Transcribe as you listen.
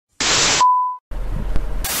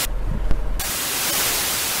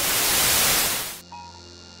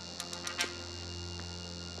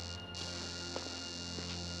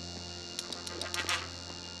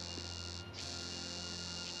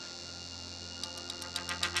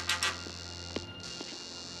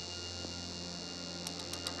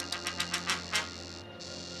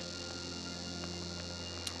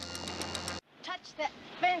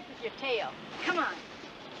tail. Come on.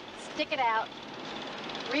 Stick it out.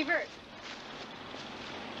 Reverse.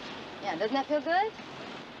 Yeah, doesn't that feel good?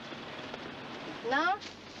 No?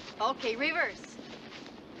 Okay, reverse.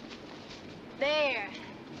 There.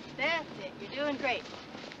 That's it. You're doing great.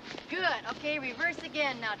 Good. Okay, reverse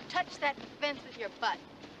again. Now touch that fence with your butt.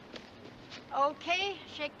 Okay,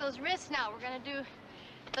 shake those wrists now. We're gonna do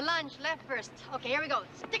the lunge left first. Okay, here we go.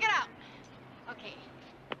 Stick it out. Okay.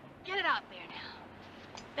 Get it out there now.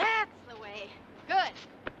 That's the way. Good.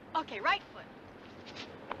 Okay, right foot.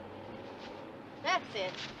 That's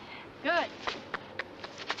it. Good.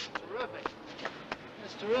 Terrific.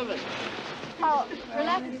 That's terrific. Oh,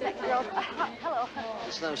 relax a sec, girls. Hello.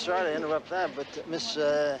 Listen, I'm sorry to interrupt that, but Miss...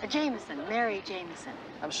 Jameson, Mary Jameson.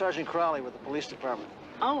 I'm Sergeant Crowley with the police department.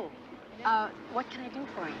 Oh, what can I do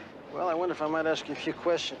for you? Well, I wonder if I might ask you a few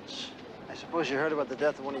questions. I suppose you heard about the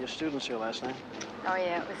death of one of your students here last night? Oh,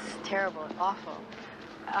 yeah, it was terrible, awful.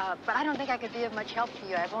 But I don't think I could be of much help to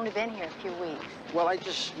you. I've only been here a few weeks. Well, I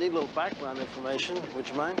just need a little background information. Would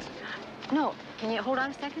you mind? No. Can you hold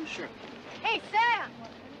on a second? Sure. Hey, Sam!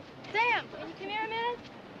 Sam, can you come here a minute?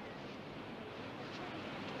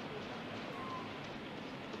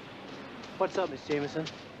 What's up, Miss Jameson?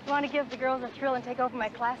 You want to give the girls a thrill and take over my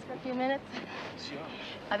class for a few minutes?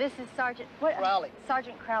 Sure. This is Sergeant... Crowley.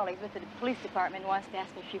 Sergeant Crowley with the police department wants to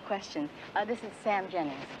ask me a few questions. This is Sam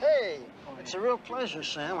Jennings. Hey, it's a real pleasure,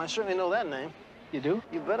 Sam. I certainly know that name. You do?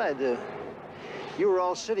 You bet I do. You were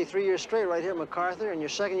all city 3 years straight right here at MacArthur, and your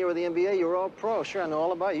second year with the NBA, you were all pro. Sure, I know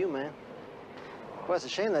all about you, man. Boy, it's a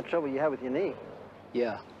shame that trouble you had with your knee.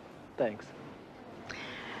 Yeah. Thanks.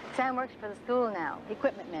 Sam works for the school now,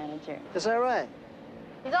 equipment manager. Is that right?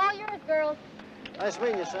 He's all yours, girls. Nice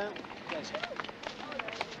meeting you, Sam. Thanks.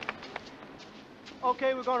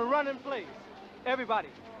 Okay, we're gonna run in place. Everybody.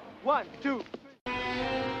 1, 2, 3.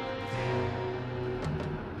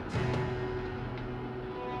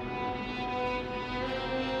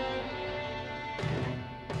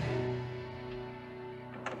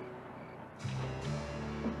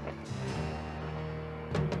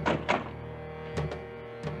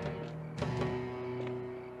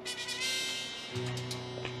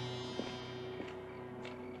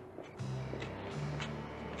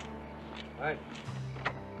 Right.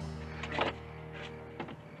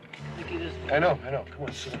 I know. Come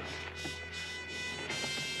on, sit down.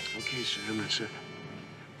 Okay, Sam, that's it.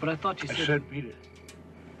 But I thought you I said... said beat it.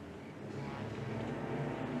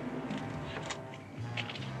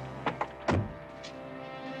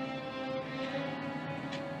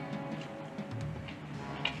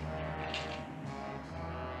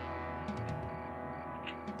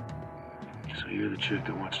 So you're the chick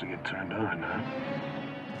that wants to get turned on, huh?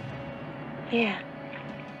 Yeah.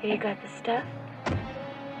 You got the stuff?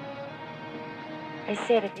 I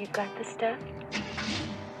said, have you got the stuff?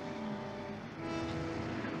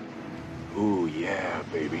 Ooh, yeah,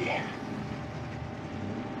 baby.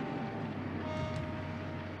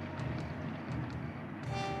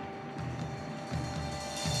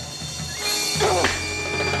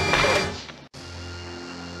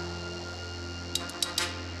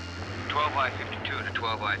 Y52 to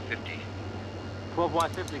 12Y50.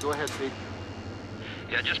 12Y50, go ahead, Pete.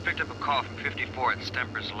 Yeah, I just picked up a call from 54 at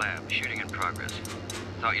Stemper's lab. Shooting in progress.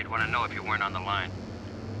 Thought you'd want to know if you weren't on the line.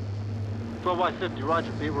 12Y50,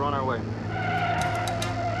 roger, Pete, we're on our way.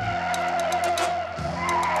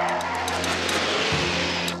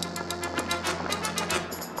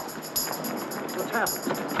 What's happened?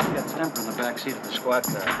 We got Stemper in the back seat of the squad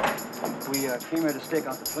car. We came here to stake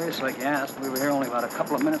out the place like you asked. We were here only about a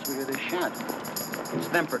couple of minutes. We hear this shot.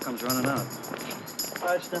 Stemper comes running out. All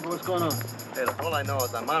right, Stemper, what's going on? Hey, look, all I know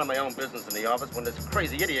is I'm minding my own business in the office when this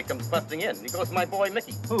crazy idiot comes busting in. He goes to my boy,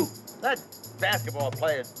 Mickey. Who? That basketball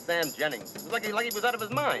player, Sam Jennings. It was like he was out of his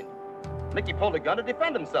mind. Mickey pulled a gun to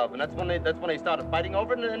defend himself, and that's when they started fighting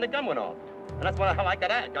over it, and the gun went off. And that's how I got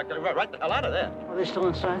right the hell out of there. Are they still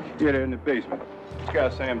inside? Yeah, they're in the basement. This guy,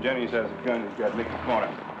 Sam Jennings, has a gun. He's got Mickey cornered.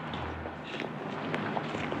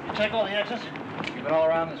 Check all the exits. Keep it all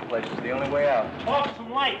around this place. It's the only way out. Off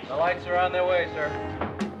some lights. The lights are on their way, sir.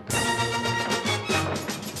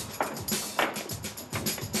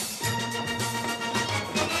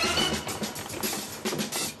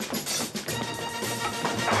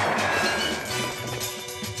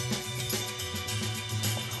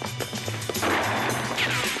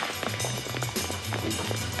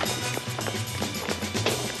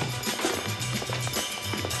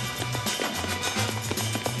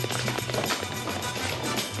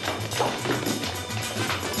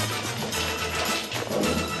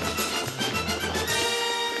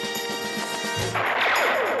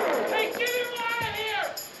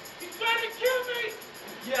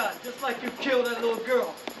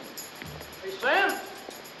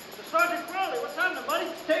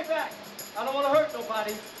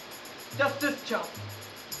 nobody. Just this chump.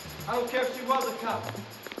 I don't care if she was a cop.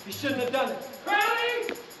 He shouldn't have done it.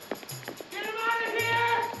 Crowley! Get him out of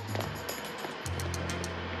here!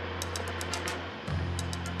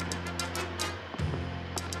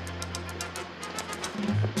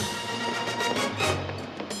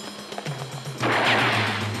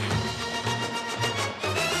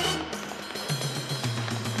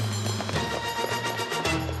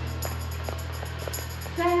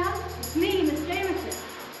 Sam, it's me, Miss Jameson.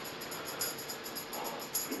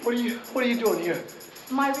 What are you doing here?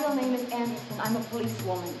 My real name is Anderson. I'm a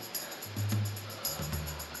policewoman.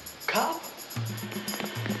 Cop?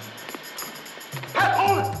 Pat,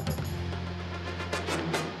 hold it!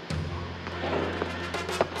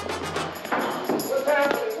 What's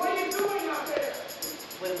happening? What are you doing out there?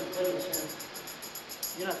 Wait a minute,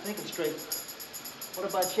 Sam. You're not thinking straight. What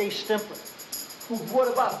about Chase Stemper?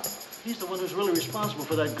 What about? He's the one who's really responsible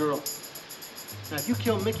for that girl. Now, if you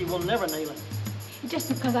kill Mickey, we'll never nail him. Just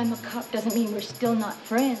because I'm a cop doesn't mean we're still not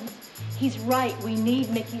friends. He's right. We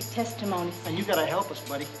need Mickey's testimony. And you gotta help us,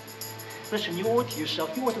 buddy. Listen, you owe it to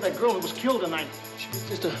yourself. You owe it to that girl who was killed tonight. She was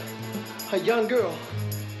just a young girl.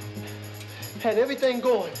 Had everything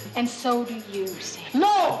going. And so do you, Sam.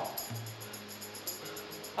 No!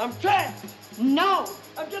 I'm trapped! No!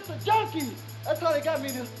 I'm just a junkie! That's how they got me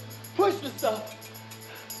to push the stuff.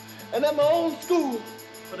 And at my own school.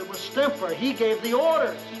 But it was Stemper. He gave the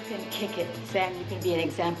orders. You can kick it, Sam. You can be an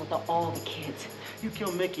example to all the kids. You kill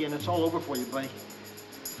Mickey and it's all over for you, buddy.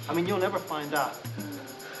 I mean, you'll never find out.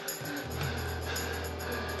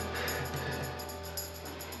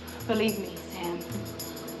 Believe me, Sam.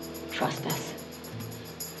 Trust us.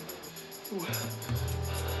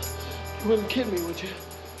 You wouldn't kid me, would you?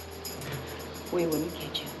 We wouldn't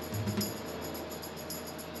kid you.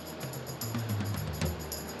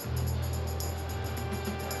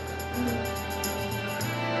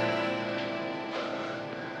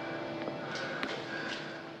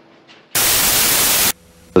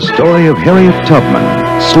 The story of Harriet Tubman,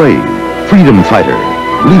 slave, freedom fighter,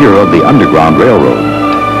 leader of the Underground Railroad.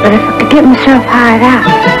 But if I could get myself hired out,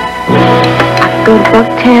 I could go to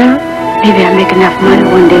Bucktown. Maybe I'd make enough money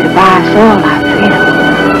one day to buy us all our freedom.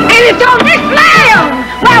 And it's on this land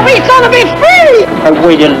where we're gonna be free! I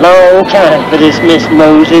waited a long time for this, Miss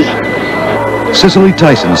Moses. Cicely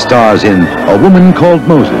Tyson stars in A Woman Called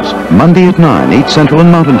Moses, Monday at 9, 8 Central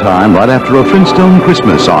and Mountain Time, right after A Flintstone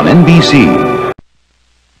Christmas on NBC.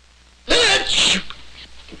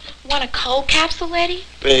 Want a cold capsule, Eddie?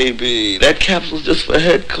 Baby, that capsule's just for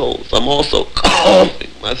head colds. I'm also coughing.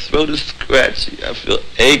 My throat is scratchy. I feel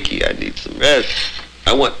achy. I need some rest.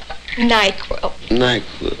 I want NyQuil.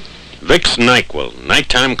 NyQuil. Vicks NyQuil,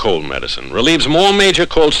 nighttime cold medicine, relieves more major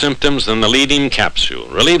cold symptoms than the leading capsule.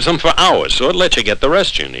 Relieves them for hours, so it lets you get the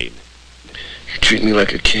rest you need. You treat me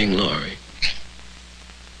like a king, Laurie.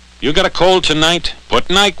 You got a cold tonight? Put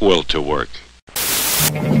NyQuil to work.